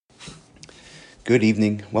Good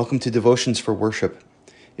evening. Welcome to Devotions for Worship.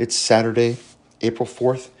 It's Saturday, April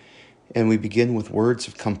 4th, and we begin with words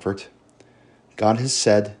of comfort. God has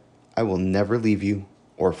said, I will never leave you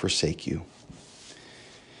or forsake you.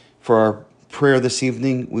 For our prayer this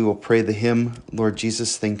evening, we will pray the hymn, Lord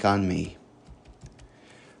Jesus, Think on Me.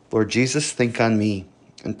 Lord Jesus, think on me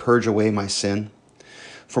and purge away my sin.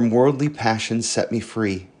 From worldly passions set me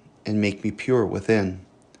free and make me pure within.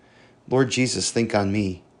 Lord Jesus, think on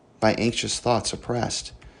me, by anxious thoughts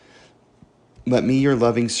oppressed. Let me your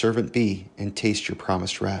loving servant be and taste your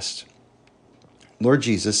promised rest. Lord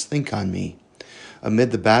Jesus, think on me,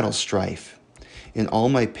 amid the battle strife. In all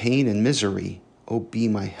my pain and misery, oh, be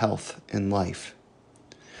my health and life.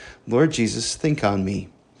 Lord Jesus, think on me,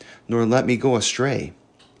 nor let me go astray.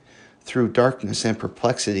 Through darkness and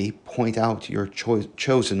perplexity, point out your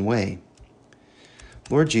chosen way.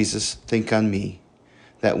 Lord Jesus, think on me,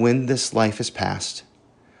 that when this life is past,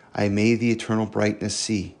 I may the eternal brightness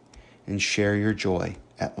see and share your joy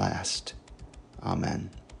at last. Amen.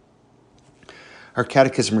 Our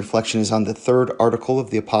catechism reflection is on the third article of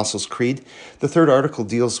the Apostles' Creed. The third article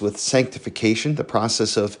deals with sanctification, the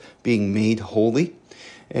process of being made holy.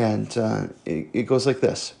 And it goes like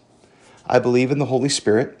this. I believe in the Holy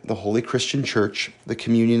Spirit, the Holy Christian Church, the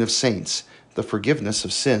communion of saints, the forgiveness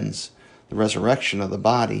of sins, the resurrection of the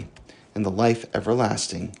body, and the life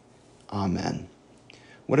everlasting. Amen.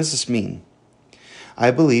 What does this mean?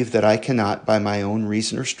 I believe that I cannot, by my own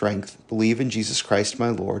reason or strength, believe in Jesus Christ my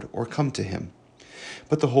Lord or come to him.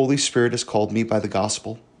 But the Holy Spirit has called me by the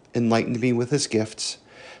gospel, enlightened me with his gifts,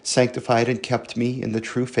 sanctified and kept me in the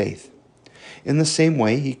true faith. In the same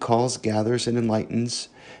way, he calls, gathers, and enlightens,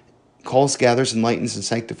 and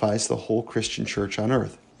sanctifies the whole Christian church on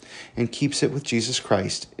earth, and keeps it with Jesus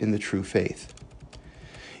Christ in the true faith.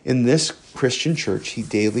 In this Christian church, he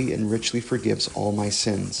daily and richly forgives all my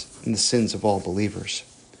sins and the sins of all believers.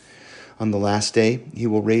 On the last day, he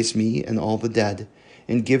will raise me and all the dead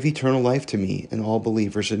and give eternal life to me and all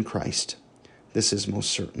believers in Christ. This is most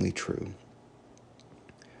certainly true.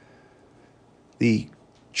 The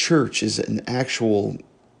church is an actual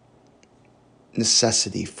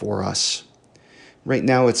necessity for us. Right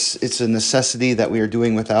now, it's a necessity that we are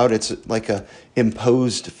doing without. It's like a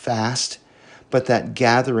imposed fast. But that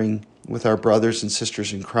gathering with our brothers and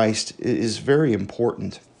sisters in Christ is very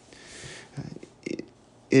important. It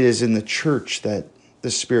is in the church that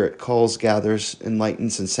the Spirit calls, gathers,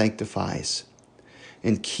 enlightens, and sanctifies,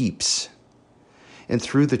 and keeps. And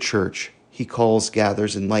through the church, he calls,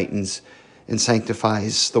 gathers, enlightens, and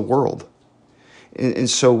sanctifies the world. And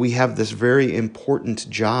so we have this very important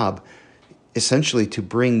job, essentially, to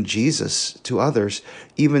bring Jesus to others,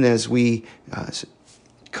 even as we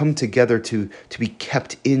come together to be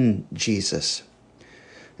kept in Jesus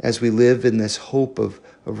as we live in this hope of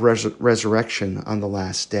resurrection on the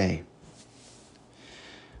last day.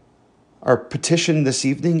 Our petition this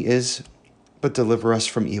evening is, but deliver us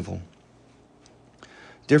from evil.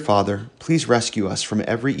 Dear Father, please rescue us from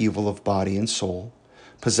every evil of body and soul,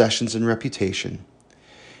 possessions and reputation.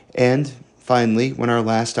 And finally, when our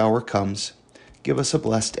last hour comes, give us a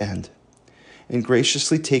blessed end, and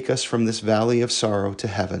graciously take us from this valley of sorrow to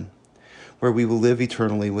heaven, where we will live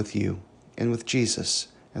eternally with you and with Jesus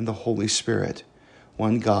and the Holy Spirit,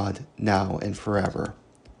 one God, now and forever.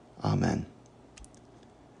 Amen.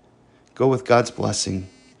 Go with God's blessing.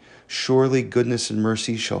 Surely goodness and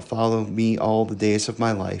mercy shall follow me all the days of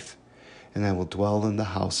my life, and I will dwell in the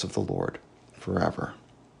house of the Lord forever.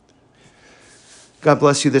 God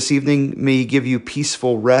bless you this evening. May he give you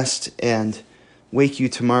peaceful rest and wake you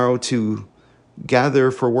tomorrow to gather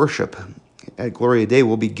for worship. At Gloria Dei,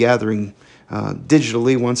 we'll be gathering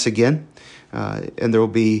digitally once again, and there will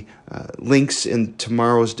be links in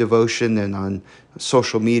tomorrow's devotion and on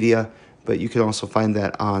social media, but you can also find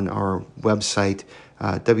that on our website,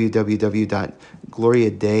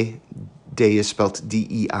 www.gloriadei, Dei is spelled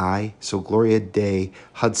D-E-I, so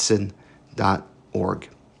gloriadeihudson.org.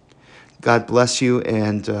 God bless you,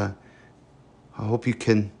 and I hope you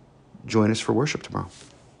can join us for worship tomorrow.